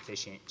being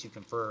sufficient to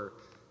confer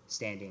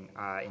standing.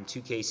 In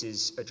 2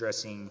 cases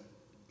addressing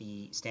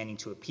the standing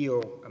to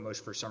appeal a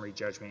motion for summary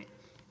judgment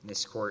in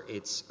this court,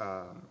 it's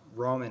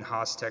Rome and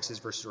Haas, Texas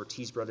versus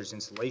Ortiz Brothers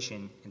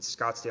Installation and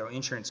Scottsdale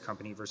Insurance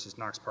Company versus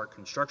Knox Park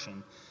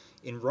Construction.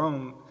 In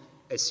Rome,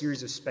 a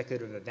series of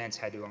speculative events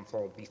had to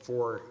unfold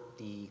before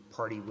the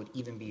party would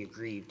even be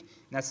aggrieved. And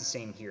that's the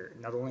same here.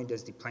 Not only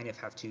does the plaintiff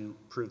have to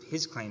prove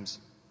his claims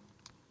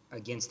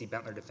against the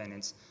Bentler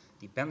defendants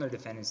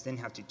then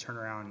have to turn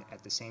around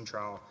at the same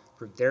trial,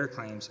 prove their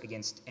claims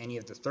against any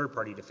of the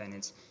third-party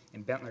defendants,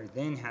 and Bentler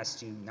then has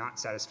to not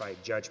satisfy a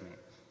judgment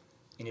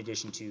in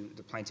addition to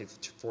the plaintiff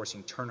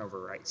forcing turnover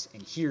rights.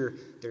 And here,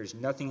 there's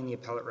nothing in the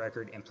appellate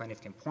record, and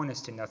plaintiff can point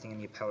us to nothing in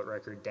the appellate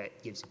record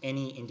that gives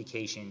any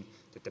indication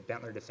that the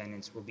Bentler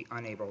defendants will be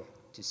unable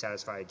to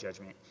satisfy a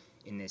judgment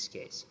in this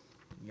case.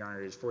 Your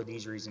Honor, it is for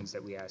these reasons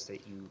that we ask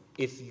that you,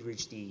 if you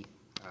reach the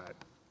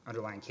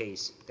underlying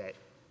case, that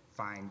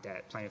find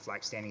that plaintiff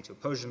lacks standing to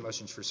oppose the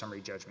motions for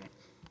summary judgment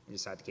and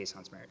decide the case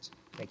on its merits.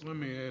 Thank you. Let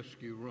me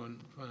ask you one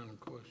final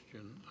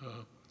question.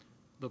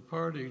 The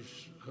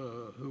parties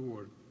who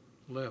were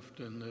left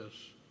in this,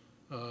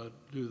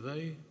 do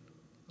they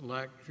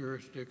lack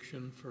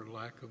jurisdiction for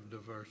lack of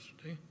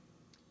diversity?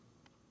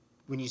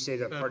 When you say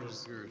the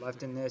parties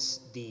left in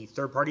this, the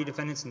third-party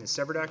defendants in the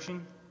severed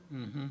action?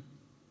 Mm-hmm.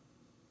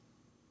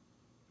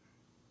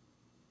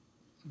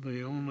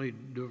 The only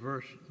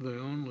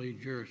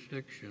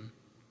jurisdiction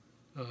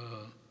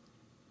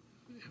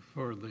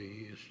for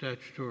the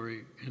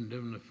statutory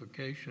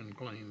indemnification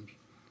claims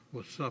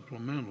was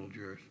supplemental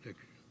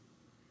jurisdiction.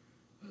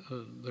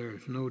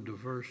 There's no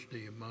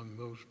diversity among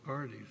those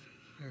parties,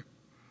 is there?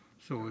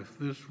 So if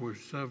this were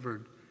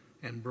severed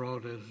and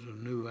brought as a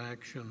new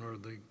action, or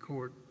the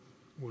court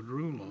would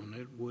rule on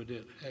it, would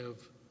it have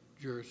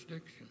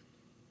jurisdiction?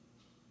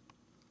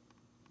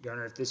 Your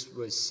Honor, if this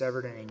was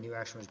severed and a new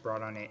action was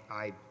brought on it,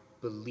 I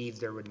believe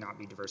there would not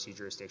be diversity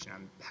jurisdiction.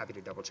 I'm happy to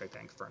double check that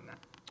and confirm that.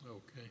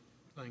 Okay,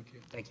 thank you.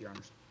 Thank you, Your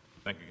Honors.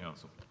 Thank you,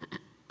 counsel.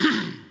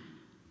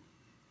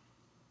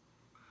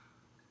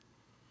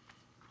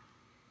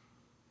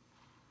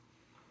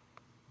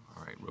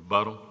 All right,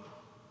 rebuttal.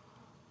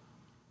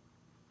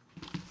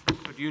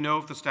 So do you know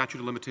if the statute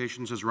of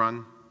limitations is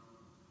run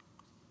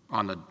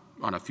on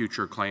a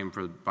future claim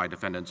by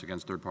defendants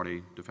against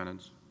third-party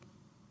defendants?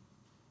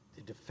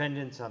 The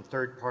defendants on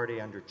third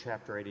party under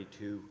Chapter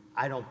 82,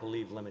 I don't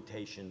believe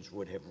limitations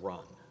would have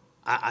run.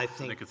 I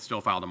think they could still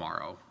file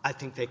tomorrow. I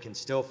think they can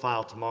still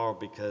file tomorrow,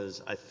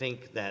 because I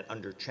think that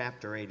under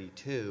Chapter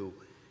 82,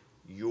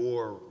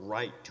 your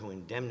right to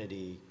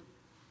indemnity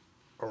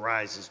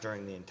arises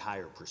during the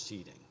entire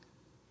proceeding.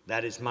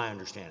 That is my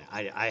understanding.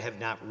 I have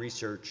not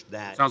researched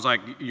that. Sounds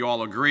like you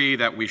all agree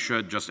that we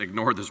should just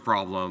ignore this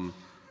problem,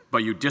 but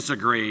you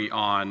disagree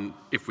on,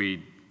 if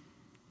we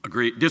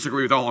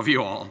disagree with all of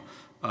you all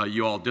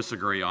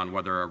disagree on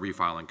whether a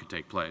refiling could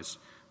take place.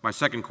 My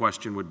second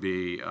question would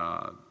be,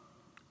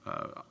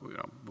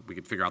 we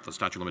could figure out the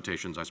statute of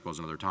limitations, I suppose,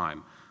 another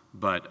time,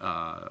 but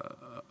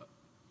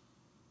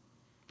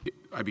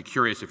I'd be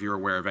curious if you're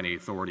aware of any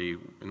authority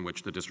in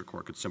which the district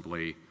court could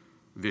simply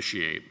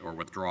vitiate or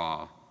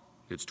withdraw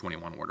its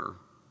 21 order.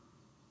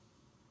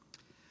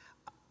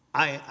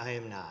 I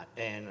am not,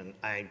 and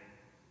I,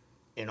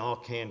 in all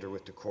candor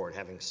with the court,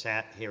 having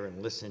sat here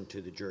and listened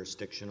to the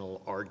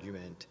jurisdictional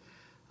argument,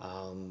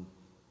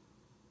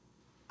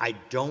 I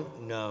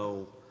don't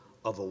know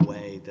of a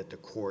way that the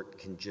court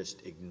can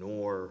just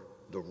ignore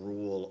the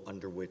rule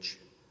under which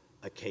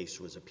a case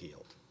was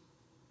appealed.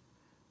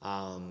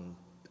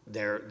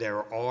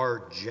 There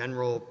are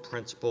general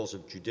principles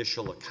of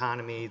judicial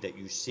economy that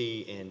you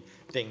see in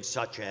things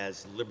such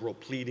as liberal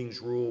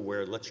pleadings rule,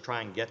 where let's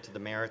try and get to the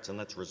merits and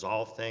let's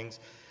resolve things,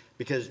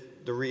 because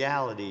the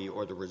reality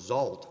or the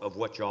result of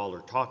what y'all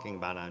are talking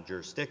about on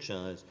jurisdiction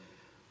is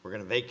we're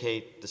going to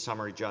vacate the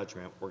summary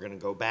judgment, we're going to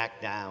go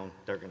back down,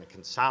 they're going to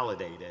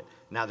consolidate it.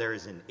 Now there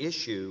is an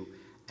issue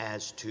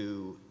as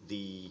to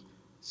the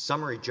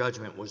summary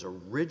judgment was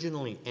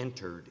originally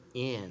entered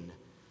in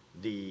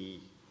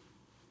the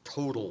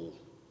total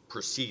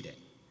proceeding,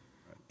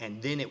 and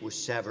then it was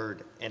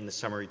severed and the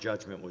summary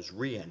judgment was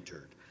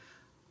re-entered.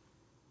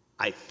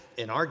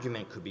 An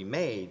argument could be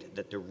made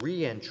that the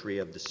re-entry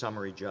of the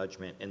summary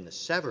judgment in the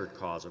severed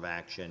cause of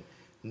action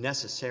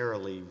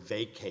necessarily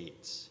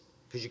vacates,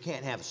 because you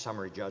can't have a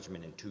summary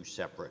judgment in two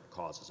separate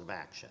causes of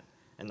action,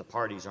 and the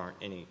parties aren't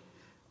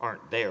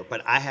there.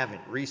 But I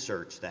haven't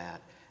researched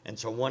that, and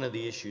so one of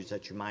the issues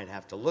that you might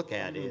have to look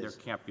at is there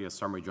can't be a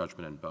summary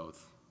judgment in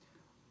both.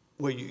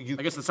 Well,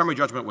 I guess the summary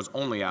judgment was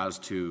only as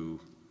to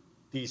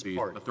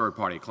the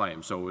third-party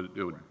claim, so it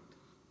would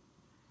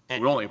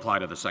only apply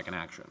to the second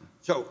action.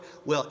 So,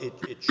 well, it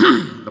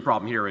should. The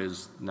problem here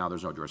is now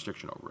there's no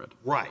jurisdiction over it.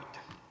 Right.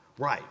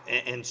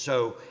 And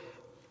so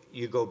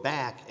you go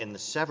back, and the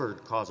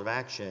severed cause of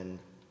action,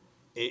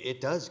 it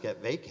does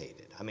get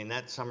vacated. I mean,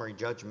 that summary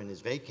judgment is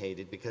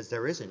vacated because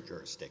there isn't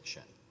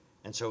jurisdiction,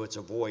 and so it's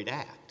a void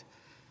act.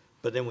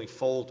 But then we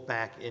fold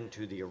back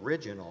into the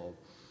original,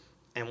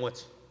 and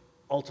what's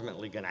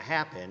ultimately going to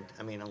happen,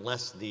 I mean,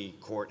 unless the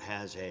court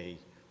has a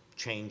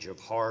change of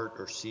heart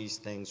or sees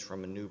things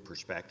from a new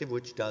perspective,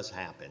 which does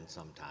happen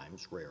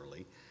sometimes,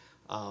 rarely,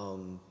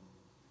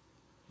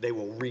 they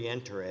will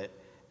re-enter it,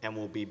 and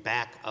we'll be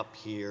back up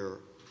here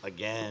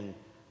again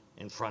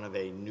in front of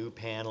a new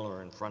panel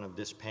or in front of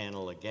this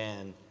panel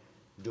again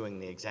doing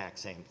the exact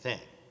same thing.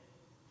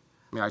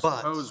 I mean, I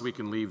suppose we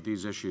can leave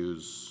these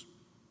issues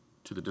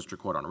to the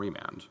district court on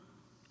remand.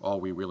 All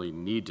we really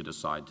need to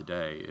decide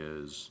today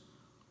is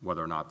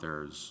whether or not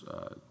there's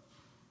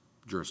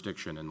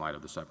jurisdiction in light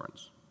of the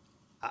severance?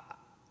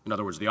 In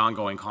other words, the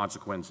ongoing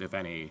consequence, if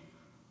any,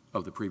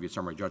 of the previous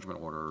summary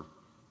judgment order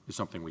is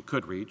something we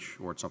could reach,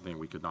 or it's something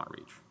we could not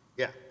reach.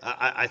 Yeah,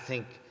 I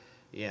think,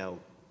 you know,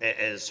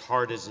 as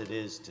hard as it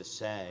is to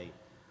say,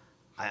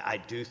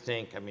 I do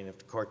think, I mean, if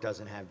the court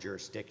doesn't have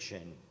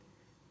jurisdiction,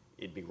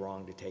 it'd be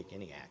wrong to take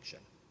any action.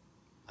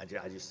 I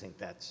just think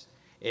that's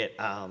it.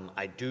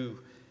 I do,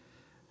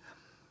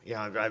 you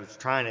know, I was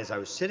trying, as I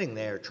was sitting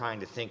there, trying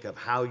to think of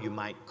how you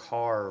might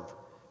carve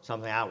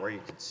something out where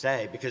you could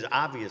say, because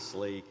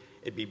obviously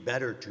it'd be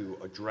better to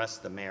address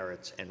the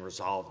merits and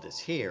resolve this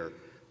here,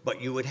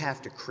 but you would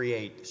have to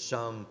create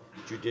some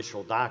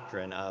judicial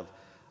doctrine of,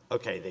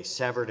 okay, they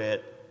severed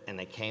it and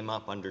they came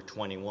up under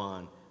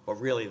 21, but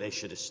really they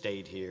should have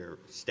stayed here,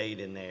 stayed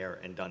in there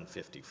and done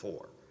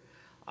 54.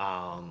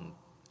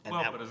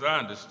 But as I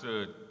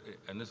understood,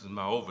 and this is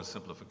my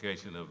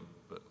oversimplification of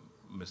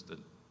Mr.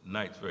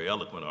 Knight's very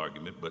eloquent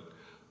argument, but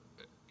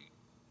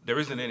there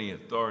isn't any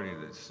authority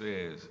that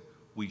says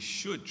we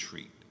should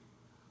treat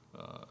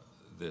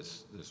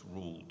this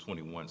Rule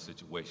 21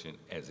 situation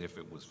as if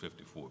it was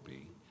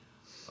 54B.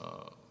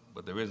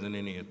 But there isn't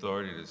any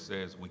authority that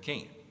says we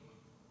can't.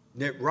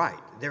 Right.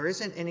 There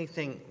isn't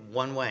anything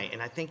one way.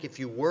 And I think if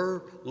you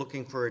were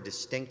looking for a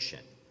distinction,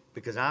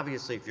 because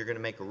obviously if you're going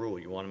to make a rule,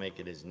 you want to make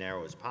it as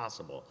narrow as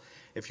possible.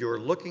 If you were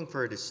looking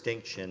for a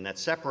distinction that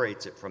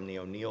separates it from the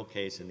O'Neill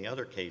case and the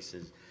other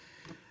cases,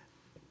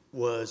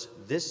 was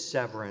this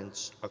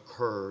severance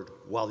occurred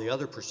while the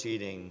other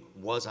proceeding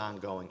was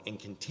ongoing and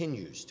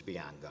continues to be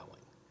ongoing.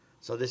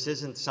 So this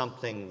isn't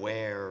something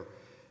where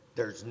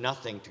there's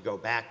nothing to go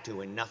back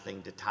to and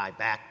nothing to tie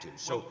back to.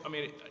 So well, I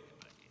mean,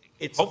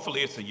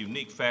 hopefully it's a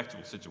unique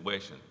factual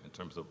situation in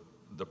terms of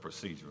the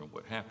procedure and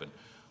what happened.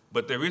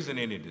 But there isn't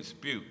any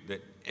dispute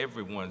that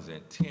everyone's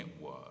intent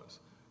was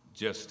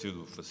just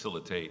to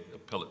facilitate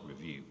appellate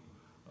review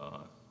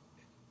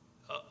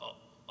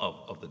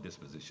of the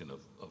disposition of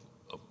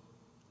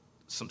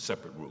some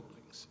separate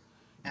rulings.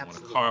 You want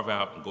to carve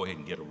out and go ahead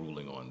and get a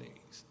ruling on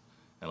these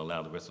and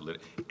allow the rest of it.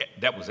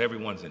 That was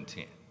everyone's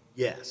intent.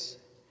 Yes,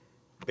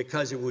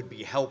 because it would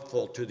be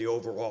helpful to the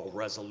overall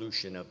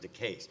resolution of the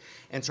case.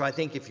 And so I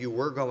think if you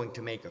were going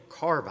to make a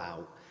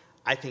carve-out,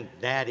 I think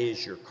that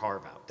is your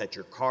carve-out, that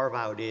your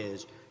carve-out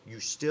is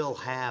you still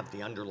have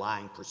the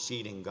underlying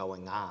proceeding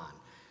going on.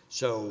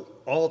 So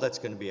all that's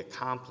going to be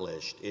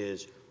accomplished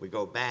is we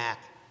go back,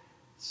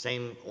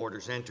 same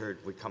orders entered,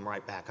 we come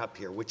right back up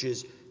here, which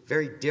is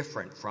very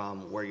different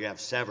from where you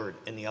have severed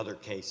and the other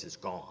case is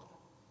gone.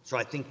 So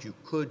I think you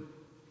could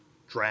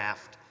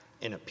draft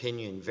an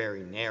opinion very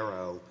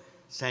narrow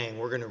saying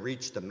we're going to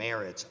reach the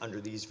merits under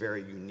these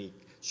very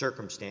unique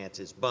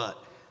circumstances,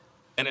 but...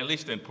 And at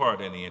least in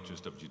part in the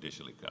interest of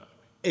judicial economy.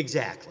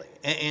 Exactly.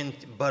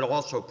 But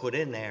also put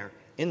in there,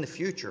 in the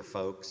future,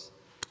 folks,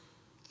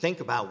 think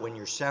about when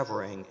you're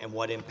severing and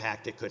what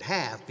impact it could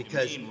have,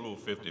 because... You mean Rule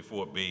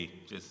 54B,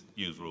 just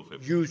use Rule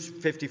 54B. Use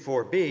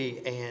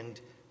 54B,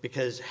 and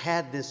because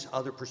had this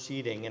other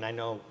proceeding, and I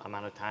know I'm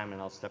out of time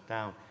and I'll step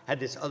down, had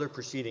this other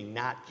proceeding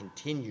not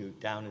continued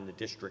down in the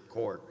district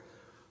court,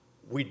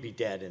 we'd be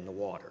dead in the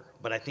water.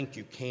 But I think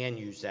you can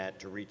use that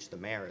to reach the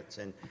merits.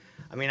 And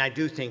I mean, I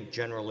do think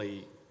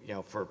generally, you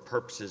know, for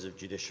purposes of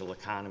judicial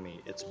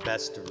economy, it's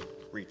best to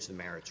reach the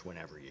merits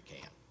whenever you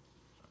can.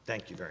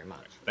 Thank you very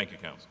much. Thank you,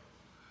 counsel.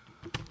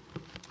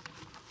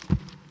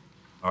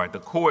 All right, the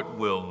court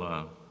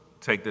will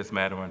take this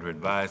matter under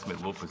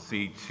advisement. We'll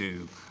proceed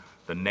to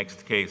the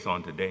next case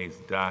on today's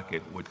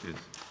docket, which is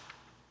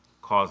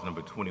cause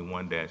number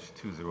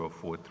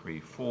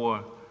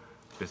 21-20434,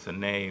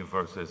 Bissonnet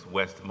versus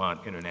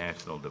Westmont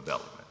International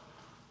Development.